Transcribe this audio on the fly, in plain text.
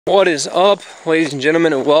What is up, ladies and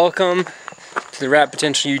gentlemen, and welcome to the Rat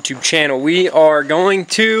Potential YouTube channel. We are going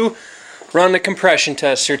to run the compression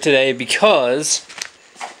tester today because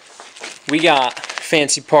we got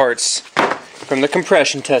fancy parts from the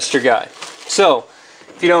compression tester guy. So,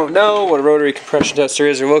 if you don't know what a rotary compression tester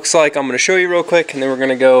is or looks like, I'm going to show you real quick, and then we're going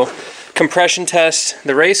to go compression test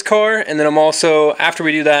the race car, and then I'm also, after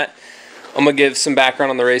we do that, I'm going to give some background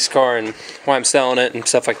on the race car and why I'm selling it and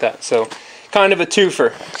stuff like that. So, kind of a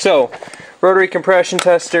twofer. So, rotary compression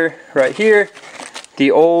tester right here,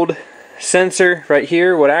 the old sensor right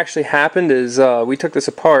here. What actually happened is we took this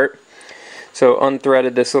apart, so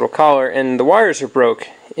unthreaded this little collar, and the wires are broke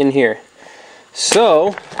in here.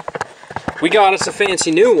 So, we got us a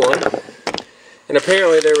fancy new one, and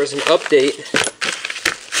apparently there was an update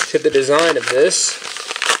to the design of this,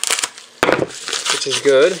 which is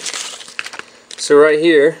good. So right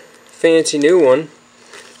here, fancy new one.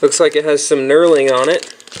 Looks like it has some knurling on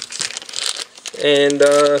it, and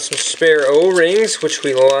some spare O-rings, which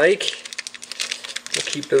we like. We'll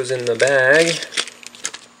keep those in the bag.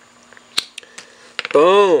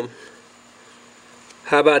 Boom!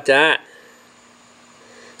 How about that?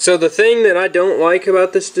 So the thing that I don't like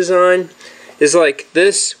about this design is like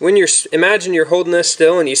this, when imagine you're holding this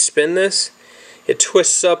still and you spin this, it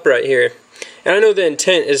twists up right here. And I know the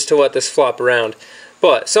intent is to let this flop around,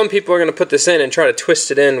 but some people are going to put this in and try to twist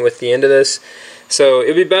it in with the end of this. So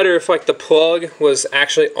it'd be better if like the plug was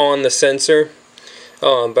actually on the sensor.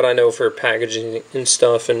 But I know for packaging and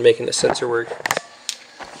stuff and making the sensor work,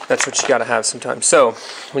 that's what you got to have sometimes. So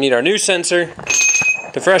we need our new sensor,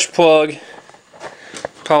 the fresh plug.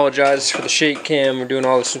 Apologize for the shake cam. We're doing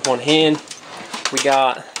all this with one hand. We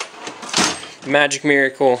got the Magic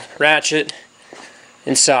Miracle ratchet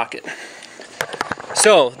and socket.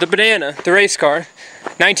 So the banana, the race car,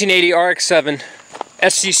 1980 Rx7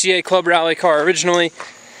 SCCA Club Rally car, originally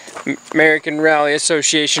American Rally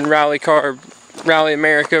Association Rally car, Rally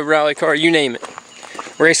America Rally car, you name it,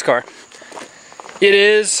 race car. It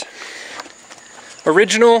is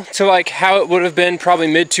original to like how it would have been probably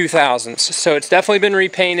mid-2000s, so it's definitely been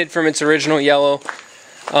repainted from its original yellow.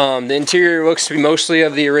 The interior looks to be mostly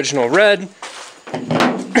of the original red.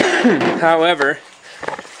 However,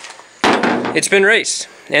 it's been raced,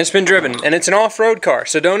 and it's been driven, and it's an off-road car,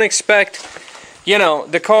 so don't expect, you know,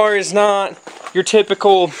 the car is not your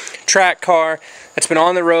typical track car that's been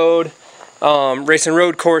on the road, racing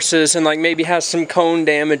road courses, and like maybe has some cone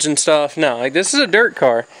damage and stuff. No, like this is a dirt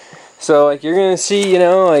car, so like you're gonna see, you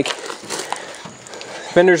know, like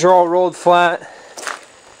fenders are all rolled flat.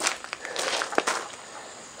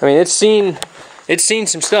 I mean, it's seen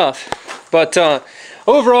some stuff, but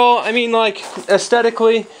overall, I mean, like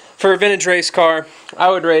aesthetically, for a vintage race car,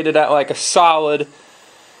 I would rate it at like a solid,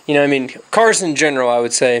 you know, I mean, cars in general, I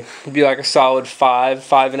would say, would be like a solid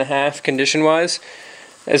 5.5 condition-wise.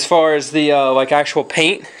 As far as the like actual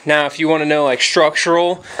paint, now if you want to know like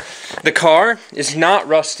structural, the car is not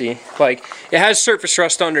rusty. Like, it has surface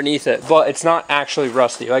rust underneath it, but it's not actually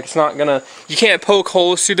rusty. Like, it's not gonna, you can't poke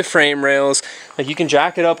holes through the frame rails. Like, you can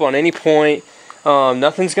jack it up on any point.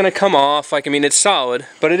 Nothing's gonna come off. Like, I mean, it's solid,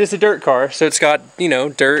 but it is a dirt car, so it's got, you know,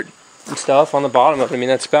 dirt and stuff on the bottom of it. I mean,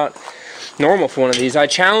 that's about normal for one of these. I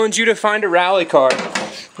challenge you to find a rally car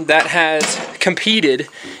that has competed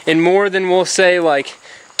in more than, we'll say, like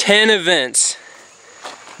 10 events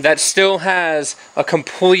that still has a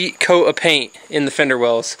complete coat of paint in the fender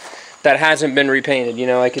wells that hasn't been repainted. You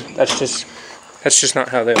know, like that's just not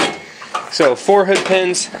how they are. So 4 hood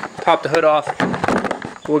pins. Pop the hood off.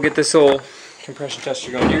 We'll get this old compression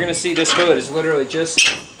tester going. You're gonna see this hood is literally just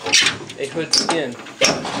a hood skin,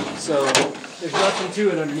 so there's nothing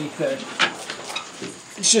to it underneath there.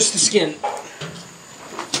 It's just the skin.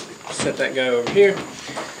 Set that guy over here.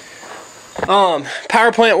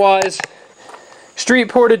 Power plant wise, street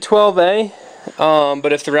ported 12A,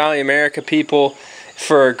 but if the Rally America people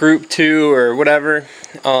for group 2 or whatever,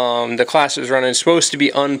 the class is running, is supposed to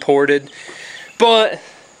be unported, but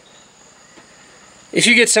if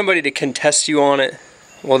you get somebody to contest you on it,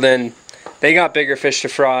 well then they got bigger fish to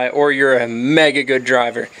fry, or you're a mega good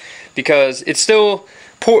driver, because it's still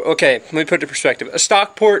okay, let me put it in perspective. A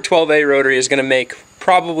stock port 12A rotary is going to make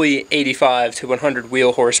probably 85 to 100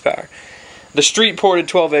 wheel horsepower. The street ported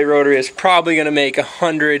 12A rotary is probably going to make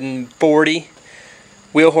 140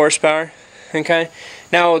 wheel horsepower. Okay.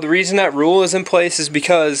 Now the reason that rule is in place is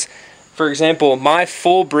because, for example, my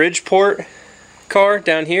full Bridgeport car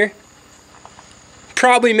down here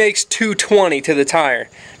probably makes 220 to the tire.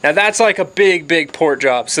 Now that's like a big port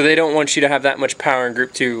job, so they don't want you to have that much power in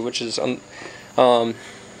Group 2, which is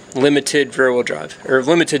limited rear-wheel drive, or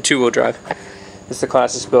limited two-wheel drive. It's the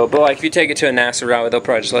classic build. But like if you take it to a NASA rally, they'll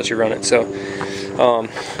probably just let you run it. So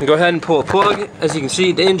go ahead and pull a plug. As you can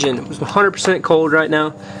see, the engine is 100% cold right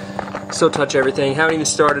now. Still touch everything. Haven't even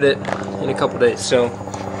started it in a couple days. So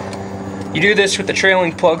you do this with the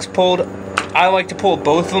trailing plugs pulled. I like to pull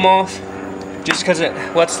both of them off, just because it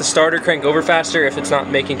lets the starter crank over faster if it's not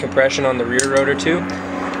making compression on the rear rotor too.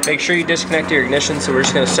 Make sure you disconnect your ignition. So we're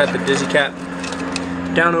just going to set the dizzy cap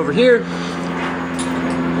down over here.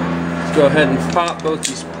 Let's go ahead and pop both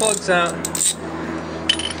these plugs out,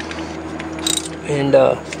 and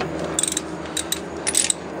we'll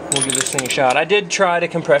give this thing a shot. I did try to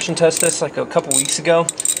compression test this like a couple weeks ago,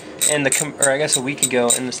 and or I guess a week ago,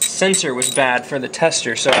 and the sensor was bad for the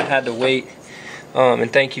tester, so I had to wait.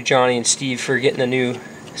 And thank you, Johnny and Steve, for getting a new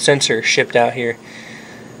sensor shipped out here.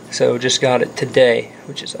 So just got it today,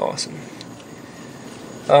 which is awesome.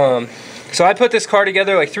 So I put this car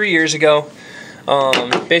together like 3 years ago.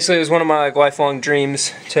 Basically, it was one of my lifelong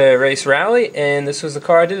dreams to race rally, and this was the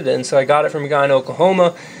car I did it in. So I got it from a guy in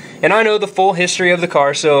Oklahoma, and I know the full history of the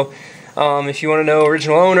car. So if you want to know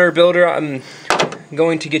original owner, builder, I'm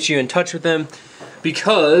going to get you in touch with them,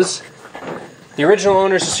 because the original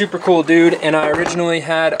owner is a super cool dude, and I originally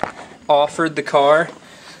had offered the car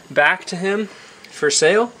back to him for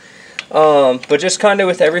sale. But just kind of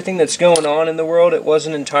with everything that's going on in the world, it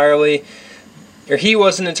wasn't entirely, or he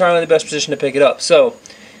wasn't entirely in the best position to pick it up. So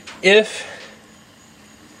if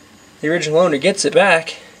the original owner gets it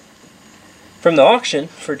back from the auction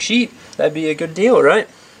for cheap, that'd be a good deal, right?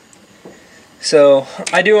 So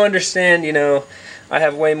I do understand, you know, I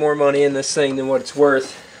have way more money in this thing than what it's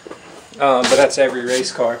worth, but that's every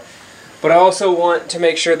race car. But I also want to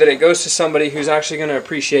make sure that it goes to somebody who's actually going to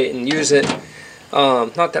appreciate and use it.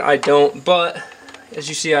 Not that I don't, but as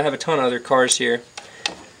you see, I have a ton of other cars here,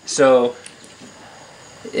 so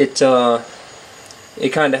it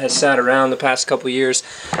kind of has sat around the past couple years.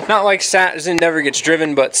 Not like sat as in never gets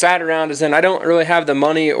driven, but sat around as in I don't really have the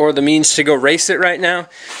money or the means to go race it right now,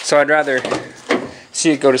 so I'd rather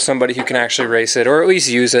see it go to somebody who can actually race it, or at least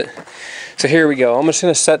use it. So here we go. I'm just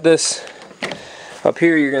going to set this up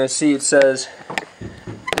here. You're going to see it says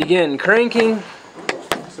begin cranking.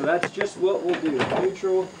 So that's just what we'll do.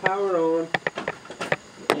 Neutral, power on,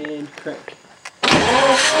 and crank.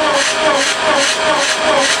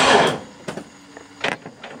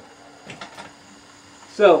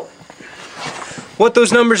 So, what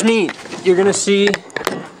those numbers mean, you're going to see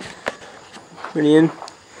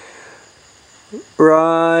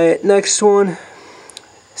right next one,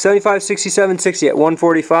 75, 67, 60 at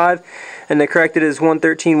 145, and the corrected is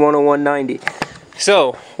 113, 101, 90.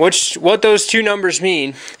 So, what those two numbers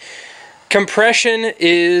mean, compression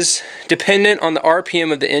is dependent on the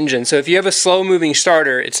RPM of the engine. So if you have a slow moving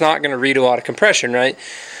starter, it's not going to read a lot of compression, right?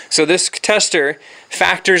 So this tester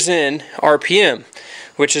factors in RPM,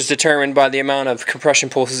 which is determined by the amount of compression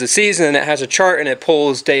pulses it sees, and then it has a chart and it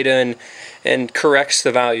pulls data and corrects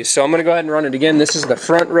the values. So I'm going to go ahead and run it again. This is the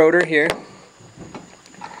front rotor here.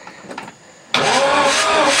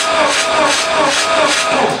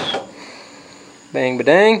 Bang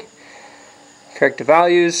ba-dang. Correct the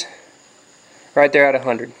values. Right there at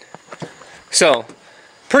 100. So,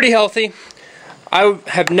 pretty healthy. I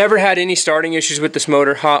have never had any starting issues with this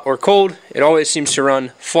motor, hot or cold. It always seems to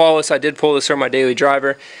run flawless. I did pull this from my daily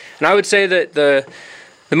driver, and I would say that the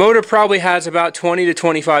motor probably has about 20 to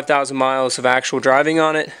 25,000 miles of actual driving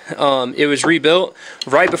on it. It was rebuilt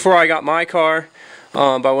right before I got my car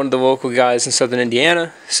by one of the local guys in southern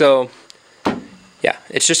Indiana. So, yeah,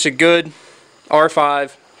 it's just a good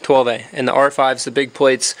R5 12A, and the R5 is the big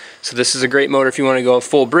plates, so this is a great motor if you want to go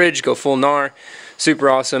full bridge, go full NAR. Super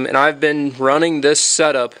awesome. And I've been running this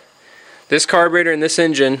setup, this carburetor and this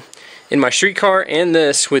engine in my street car and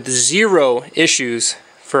this with zero issues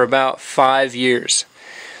for about 5 years,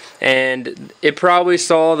 and it probably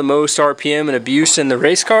saw the most RPM and abuse in the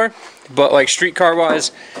race car, but like street car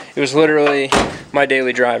wise, it was literally my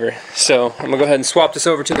daily driver. So I'm gonna go ahead and swap this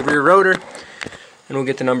over to the rear rotor, and we'll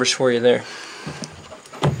get the numbers for you there.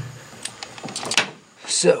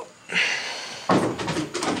 So,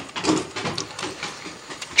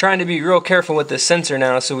 trying to be real careful with this sensor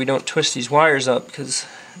now so we don't twist these wires up, because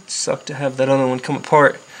it sucked to have that other one come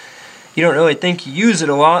apart. You don't really think you use it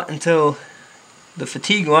a lot until the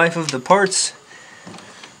fatigue life of the parts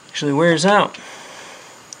actually wears out.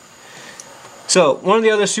 So, one of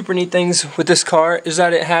the other super neat things with this car is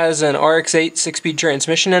that it has an Rx7 6-speed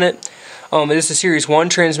transmission in it. It is a Series 1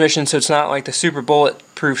 transmission, so it's not like the super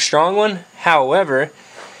bulletproof strong one. However,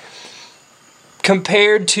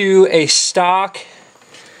 compared to a stock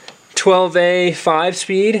 12A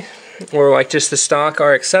 5-speed, or like just the stock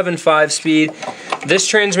Rx7 5-speed, this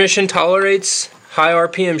transmission tolerates high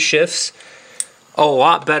RPM shifts a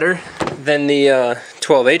lot better than the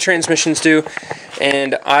 12A transmissions do,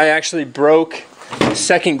 and I actually broke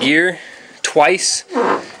second gear twice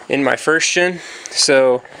in my first gen,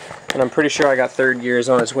 so, and I'm pretty sure I got third gear is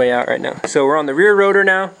on its way out right now. So we're on the rear rotor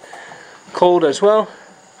now, cold as well.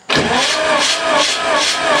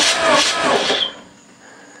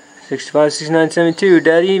 65, 69, 72,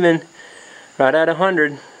 dead even, right at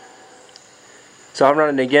 100. So I'll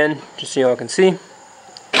run it again, just so y'all can see.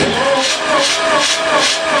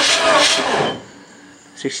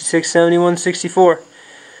 66, 71, 64.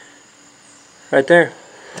 Right there.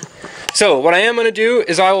 So what I am going to do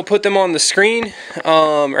is I will put them on the screen,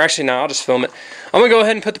 or actually no, I'll just film it. I'm going to go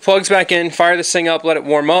ahead and put the plugs back in, fire this thing up, let it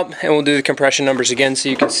warm up, and we'll do the compression numbers again so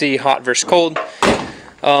you can see hot versus cold.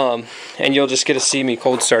 And you'll just get to see me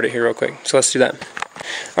cold start it here real quick. So let's do that.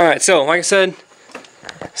 Alright, so like I said,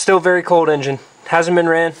 still very cold engine. Hasn't been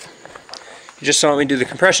ran. You just saw me do the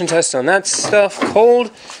compression test on that stuff.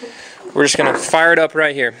 Cold. We're just going to fire it up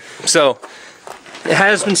right here. So it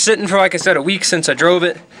has been sitting for, like I said, a week since I drove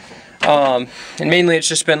it. And mainly it's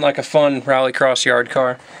just been like a fun rallycross yard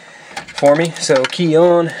car for me. So key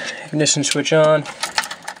on, ignition switch on,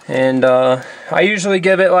 and I usually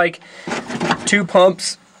give it like 2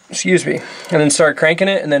 pumps, excuse me, and then start cranking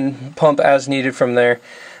it and then pump as needed from there.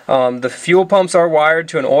 The fuel pumps are wired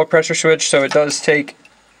to an oil pressure switch, so it does take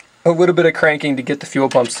a little bit of cranking to get the fuel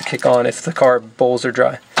pumps to kick on if the car bowls are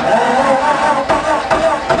dry.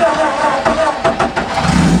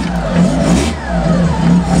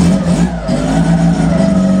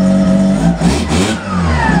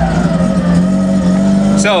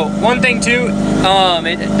 So one thing too,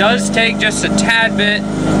 it does take just a tad bit.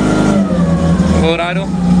 Will it idle?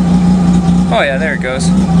 Oh yeah, there it goes.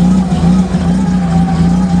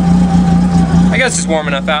 I guess it's warm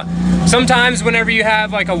enough out. Sometimes whenever you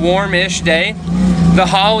have like a warm-ish day, the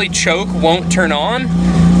Holley choke won't turn on,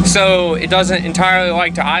 so it doesn't entirely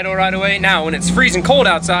like to idle right away. Now when it's freezing cold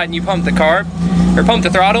outside and you pump the carb, or pump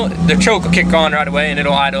the throttle, the choke will kick on right away and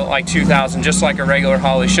it'll idle at like 2,000, just like a regular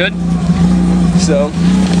Holley should. So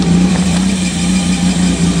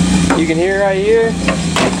you can hear right here,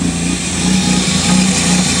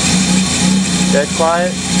 dead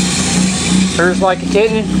quiet, purrs like a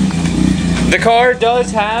kitten. The car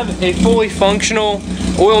does have a fully functional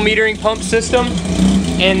oil metering pump system,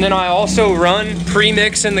 and then I also run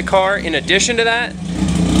premix in the car in addition to that.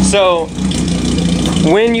 So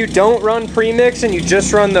when you don't run premix and you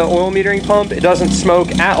just run the oil metering pump, it doesn't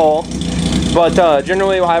smoke at all. But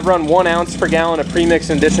generally I run 1 ounce per gallon of premix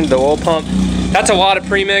in addition to the oil pump. That's a lot of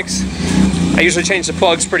premix. I usually change the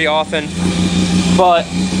plugs pretty often, but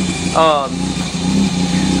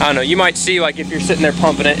I don't know, you might see like if you're sitting there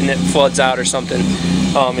pumping it and it floods out or something.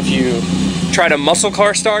 If you try to muscle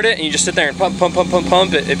car start it and you just sit there and pump,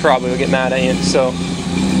 it probably will get mad at you. So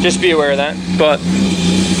just be aware of that. But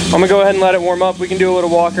I'm gonna go ahead and let it warm up. We can do a little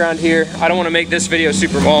walk around here. I don't want to make this video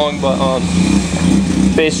super long, but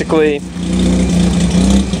basically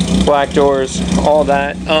black doors, all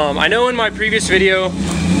that. I know in my previous video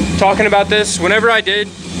talking about this, whenever I did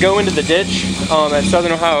go into the ditch at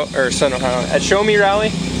Southern Ohio, at Show Me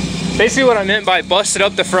Rally, basically what I meant by busted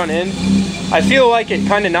up the front end, I feel like it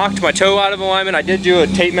kind of knocked my toe out of alignment. I did do a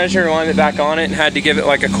tape measure alignment back on it and had to give it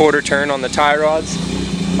like a 1/4 turn on the tie rods.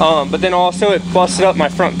 But then also it busted up my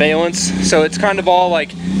front valence, so it's kind of all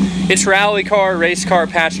like, it's rally car, race car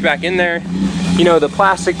patched back in there. You know, the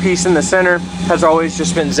plastic piece in the center has always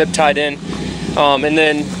just been zip tied in,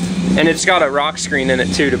 and it's got a rock screen in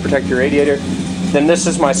it too to protect your radiator. Then this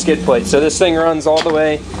is my skid plate, so this thing runs all the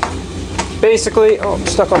way, basically, oh, I'm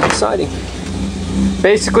stuck on the siding.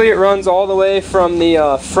 Basically it runs all the way from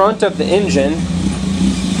the front of the engine,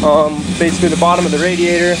 basically the bottom of the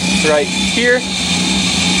radiator right here,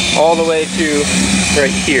 all the way to right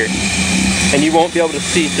here. And you won't be able to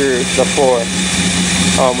see through the floor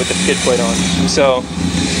with the skid plate on. And so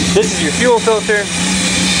this is your fuel filter.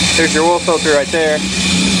 There's your oil filter right there.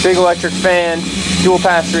 Big electric fan, dual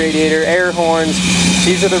pass radiator, air horns.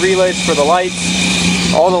 These are the relays for the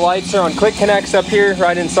lights. All the lights are on quick connects up here.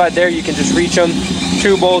 Right inside there you can just reach them.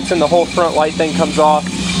 2 bolts and the whole front light thing comes off.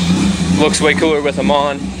 Looks way cooler with them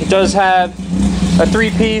on. It does have a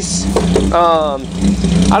 3-piece, I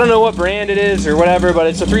don't know what brand it is or whatever, but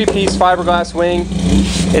it's a 3-piece fiberglass wing.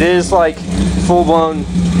 It is like full-blown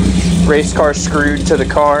race car screwed to the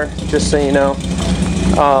car, just so you know.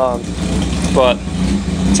 But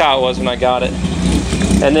that's how it was when I got it.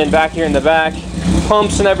 And then back here in the back,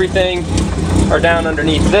 pumps and everything are down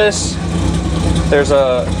underneath this. There's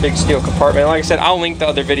a big steel compartment. Like I said, I'll link the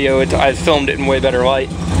other video. I filmed it in way better light.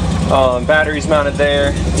 Batteries mounted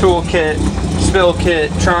there, tool kit, spill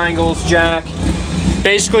kit, triangles, jack,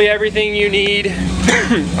 basically everything you need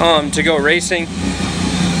to go racing.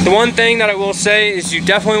 The one thing that I will say is you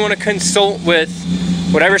definitely want to consult with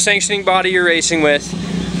whatever sanctioning body you're racing with.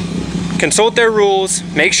 Consult their rules,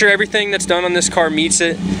 make sure everything that's done on this car meets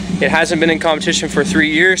it. It hasn't been in competition for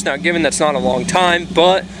 3 years. Now given that's not a long time,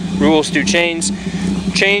 but rules do change,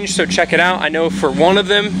 so check it out. I know for one of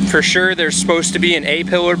them, for sure, there's supposed to be an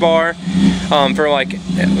A-pillar bar for like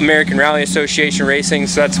American Rally Association racing,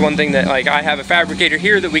 so that's one thing that like I have a fabricator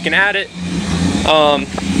here that we can add it.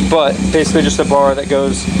 But basically just a bar that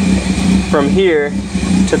goes from here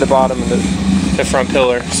to the bottom of the front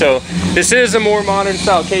pillar. So this is a more modern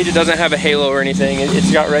style cage. It doesn't have a halo or anything.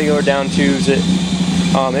 It's got regular down tubes. It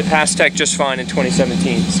passed tech just fine in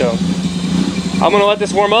 2017. So I'm gonna let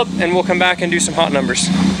this warm up and we'll come back and do some hot numbers.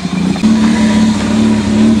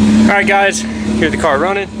 All right guys, here's the car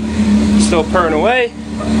running, still purring away.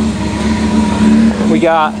 We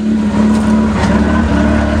got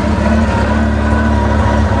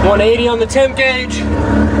 180 on the temp gauge.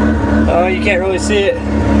 You can't really see it.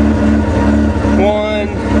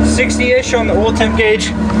 160-ish on the oil temp gauge.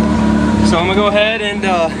 So I'm gonna go ahead and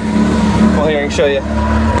well, here I can show you.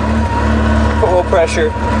 Oil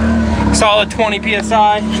pressure, solid 20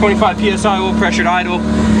 psi, 25 psi oil pressure at idle.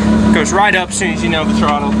 Goes right up as soon as you nail the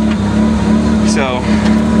throttle. So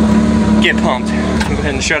get pumped. Go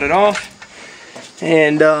ahead and shut it off.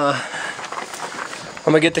 And I'm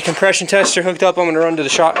gonna get the compression tester hooked up. I'm gonna run to the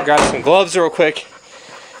shop, grab some gloves real quick,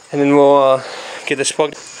 and then we'll get this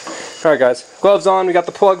plugged. Alright guys, gloves on, we got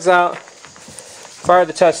the plugs out. Fire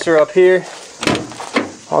the tester up here.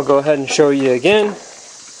 I'll go ahead and show you again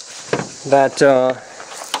that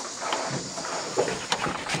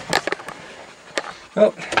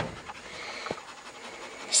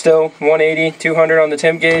still 180, 200 on the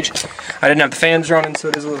temp gauge. I didn't have the fans running, so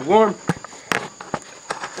it is a little warm.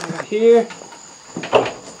 Right here.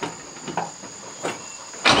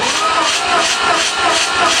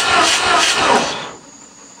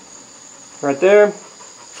 Right there.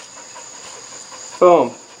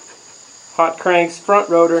 Boom. Hot cranks, front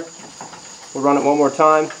rotor. We'll run it one more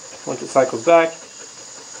time once it cycles back.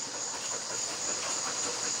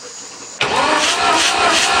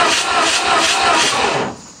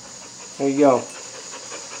 There you go.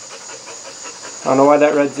 I don't know why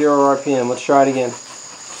that read 0 RPM. Let's try it again.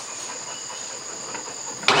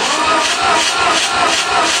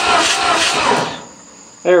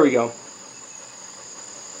 There we go.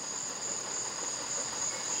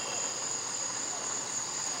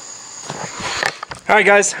 Alright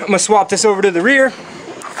guys, I'm going to swap this over to the rear.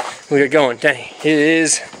 We get going. Dang, it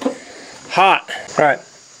is hot. Alright,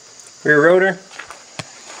 rear rotor.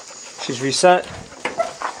 She's reset.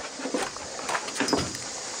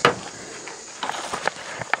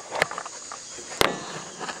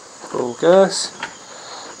 Focus.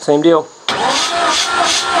 Same deal.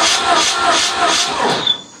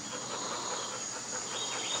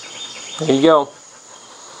 There you go.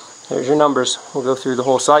 There's your numbers. We'll go through the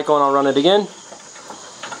whole cycle and I'll run it again.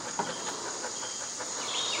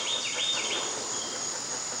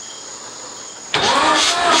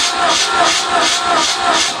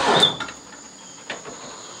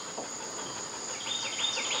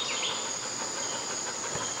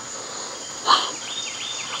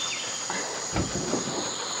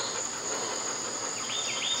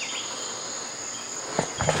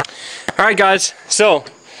 Alright guys, so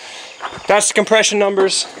that's the compression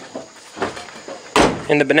numbers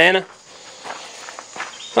in the Banana.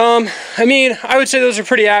 I mean, I would say those are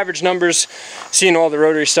pretty average numbers, seeing all the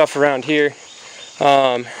rotary stuff around here.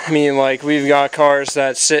 I mean, like, we've got cars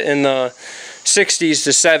that sit in the 60s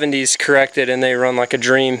to 70s corrected and they run like a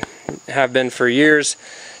dream, have been for years.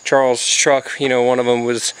 Charles' truck, you know, one of them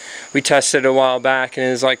was, we tested a while back and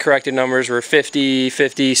his like corrected numbers were 50,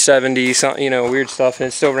 50, 70, something, you know, weird stuff, and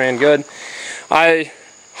it still ran good. I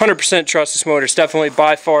 100% trust this motor. It's definitely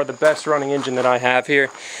by far the best running engine that I have here.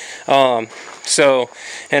 So,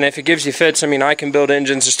 and if it gives you fits, I mean, I can build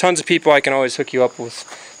engines. There's tons of people I can always hook you up with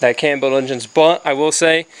that can build engines, but I will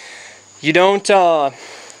say, you don't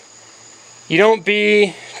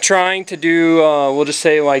be trying to do, we'll just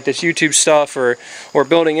say like this YouTube stuff or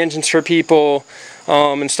building engines for people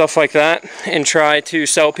and stuff like that, and try to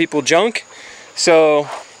sell people junk. So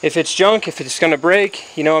if it's junk, if it's going to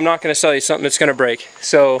break, you know, I'm not going to sell you something that's going to break.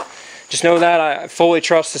 So just know that I fully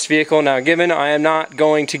trust this vehicle. Now, given I am not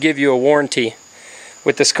going to give you a warranty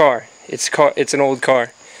with this car. It's an old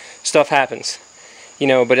car. Stuff happens. You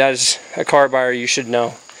know, but as a car buyer, you should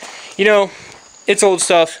know. You know, it's old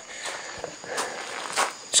stuff.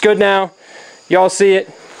 It's good now. Y'all see it.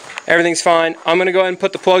 Everything's fine. I'm going to go ahead and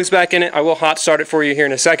put the plugs back in it. I will hot start it for you here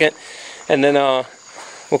in a second, and then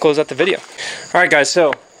we'll close out the video. Alright guys,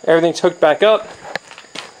 so everything's hooked back up.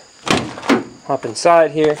 Hop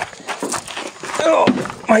inside here. Oh,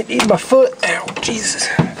 might need my foot. Ow, Jesus.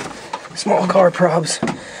 Small car probs.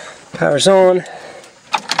 Power's on.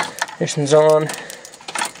 Ignition's on.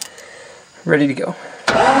 Ready to go.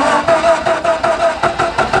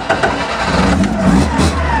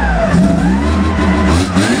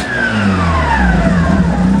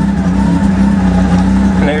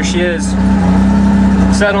 And there she is.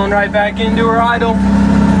 Settling right back into her idle.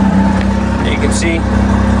 You can see,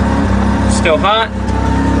 still hot.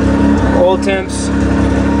 Oil temps,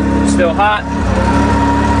 still hot.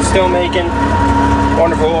 Still making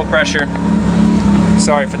wonderful oil pressure.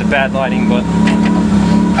 Sorry for the bad lighting, but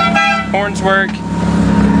horns work,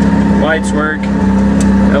 lights work,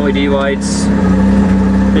 LED lights,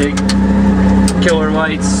 big killer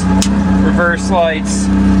lights, reverse lights,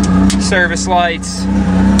 service lights.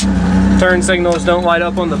 Turn signals don't light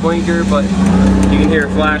up on the blinker, but you can hear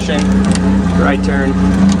it flashing. Right turn.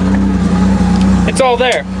 It's all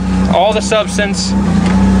there. All the substance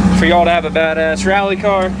for y'all to have a badass rally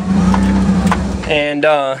car. And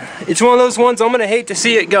it's one of those ones I'm going to hate to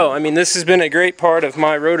see it go. I mean, this has been a great part of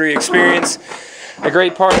my rotary experience, a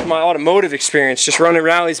great part of my automotive experience. Just running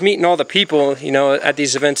rallies, meeting all the people, you know, at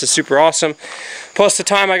these events is super awesome. Plus the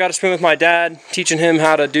time I got to spend with my dad, teaching him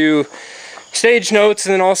how to do stage notes,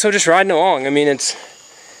 and then also just riding along. I mean, it's,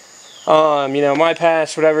 you know, my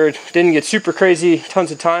past, whatever, didn't get super crazy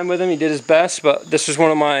tons of time with him. He did his best, but this was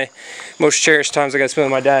one of my most cherished times I got to spend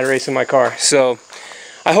with my dad racing my car. So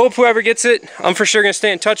I hope whoever gets it, I'm for sure going to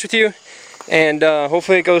stay in touch with you, and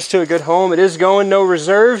hopefully it goes to a good home. It is going no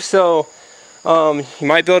reserve, so you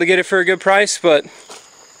might be able to get it for a good price, but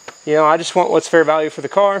you know, I just want what's fair value for the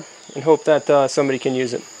car and hope that somebody can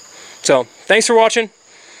use it. So thanks for watching.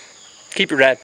 Keep your rad.